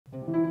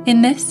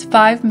In this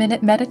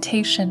 5-minute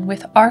meditation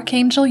with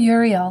Archangel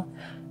Uriel,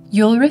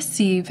 you'll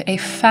receive a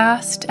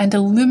fast and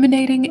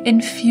illuminating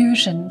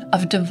infusion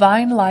of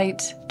divine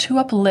light to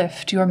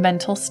uplift your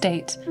mental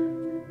state.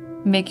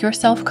 Make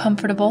yourself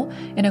comfortable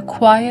in a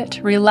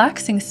quiet,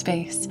 relaxing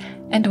space,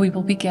 and we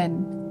will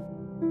begin.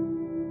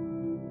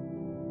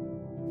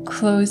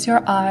 Close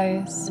your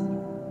eyes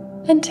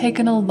and take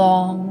in a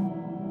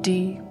long,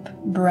 deep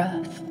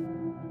breath.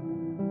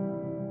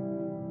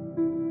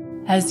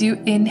 As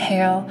you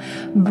inhale,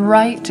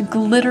 bright,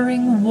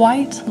 glittering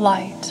white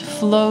light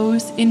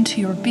flows into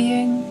your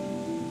being.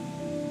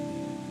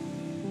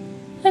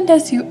 And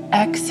as you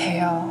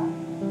exhale,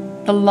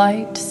 the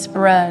light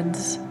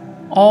spreads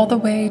all the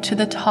way to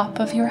the top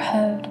of your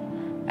head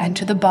and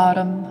to the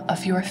bottom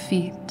of your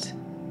feet.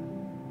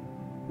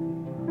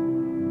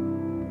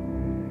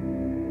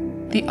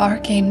 The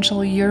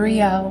Archangel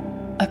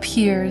Uriel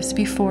appears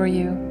before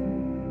you.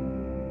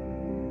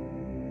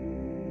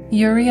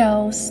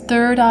 Uriel's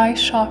third eye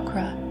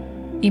chakra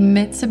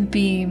emits a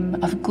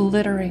beam of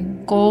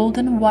glittering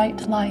golden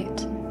white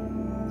light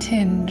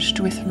tinged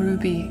with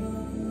ruby.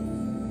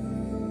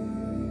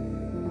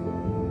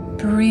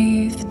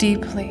 Breathe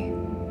deeply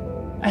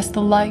as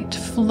the light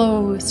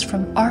flows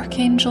from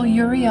Archangel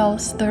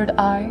Uriel's third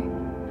eye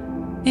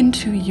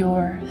into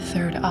your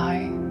third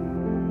eye.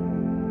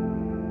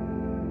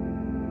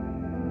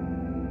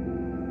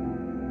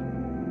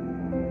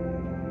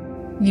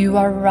 You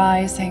are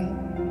rising,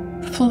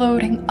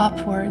 floating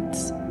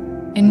upwards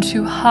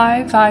into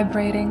high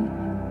vibrating,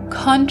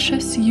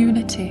 conscious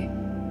unity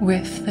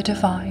with the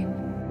divine.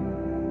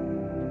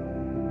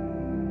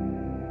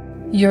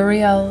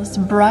 Uriel's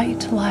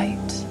bright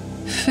light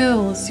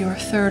fills your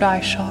third eye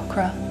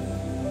chakra,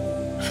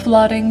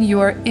 flooding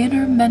your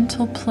inner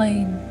mental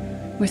plane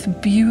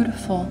with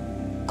beautiful,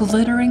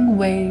 glittering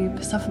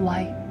waves of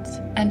light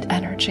and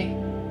energy.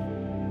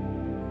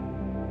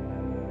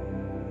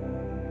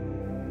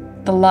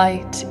 The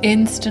light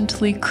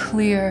instantly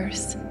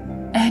clears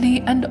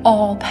any and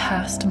all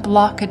past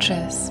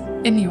blockages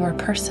in your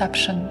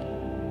perception.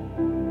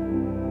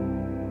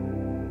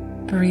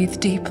 Breathe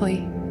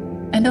deeply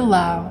and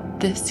allow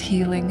this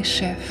healing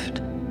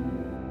shift.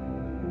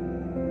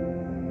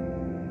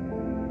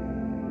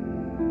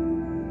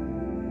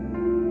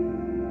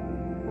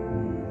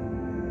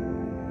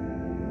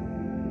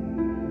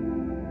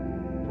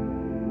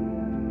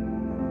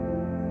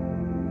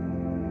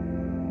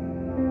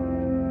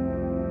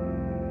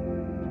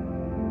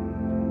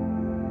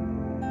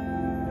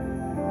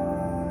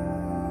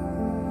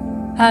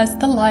 As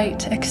the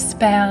light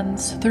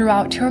expands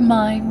throughout your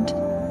mind,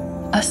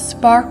 a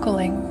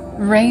sparkling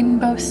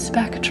rainbow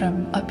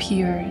spectrum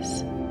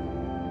appears.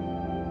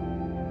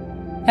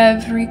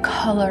 Every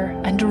color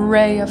and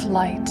ray of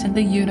light in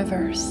the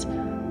universe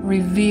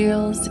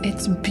reveals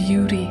its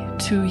beauty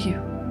to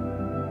you,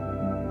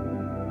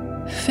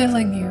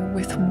 filling you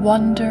with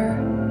wonder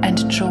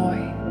and joy.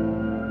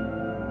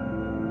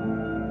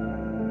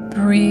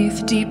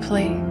 Breathe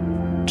deeply,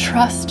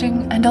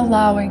 trusting and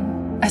allowing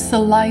as the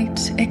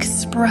light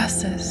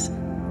expresses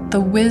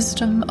the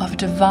wisdom of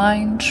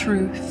divine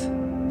truth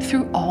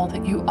through all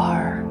that you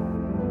are.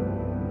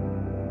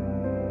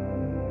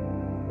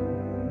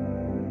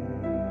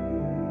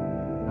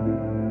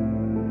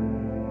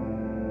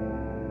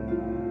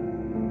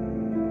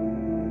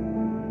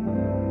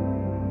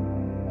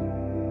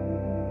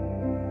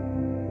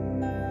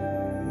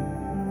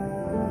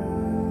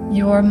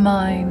 Your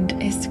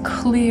mind is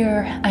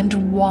clear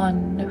and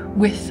one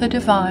with the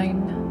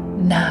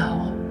divine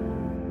now.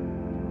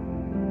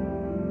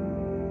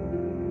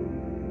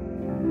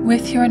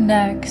 With your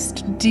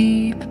next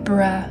deep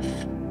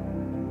breath,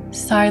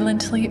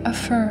 silently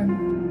affirm,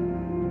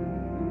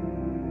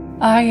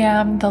 I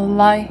am the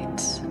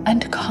light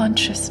and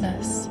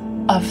consciousness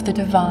of the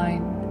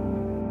divine.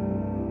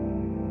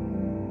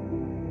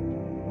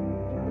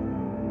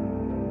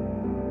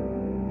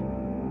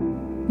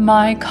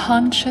 My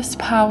conscious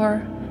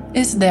power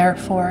is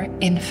therefore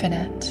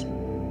infinite.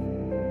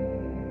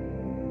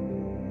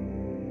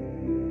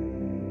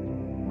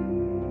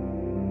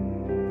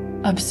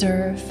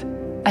 Observe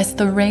as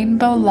the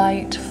rainbow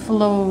light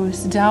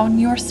flows down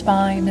your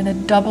spine in a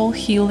double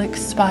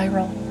helix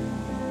spiral,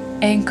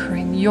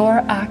 anchoring your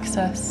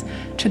access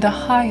to the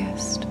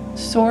highest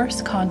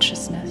source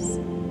consciousness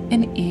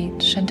in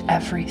each and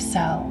every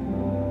cell.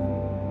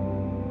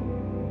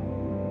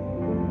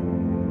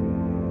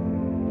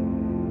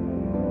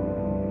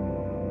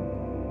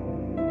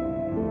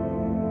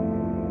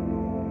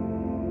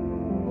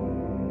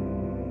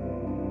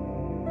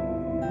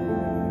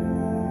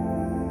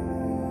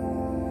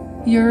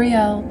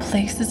 Uriel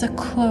places a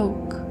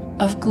cloak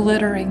of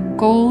glittering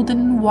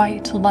golden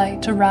white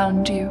light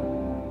around you,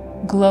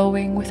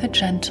 glowing with a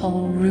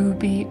gentle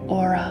ruby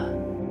aura.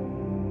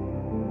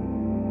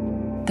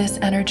 This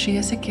energy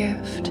is a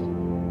gift,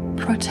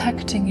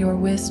 protecting your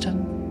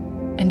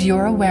wisdom and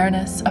your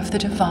awareness of the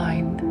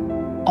divine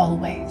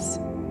always.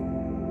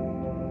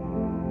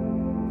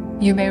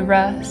 You may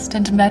rest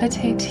and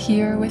meditate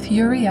here with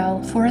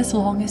Uriel for as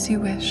long as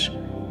you wish,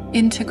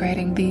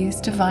 integrating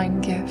these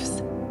divine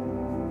gifts.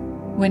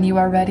 When you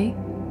are ready,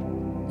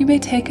 you may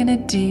take in a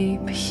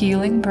deep,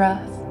 healing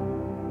breath,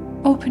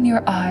 open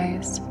your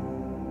eyes,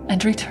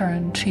 and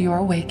return to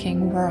your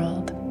waking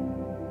world.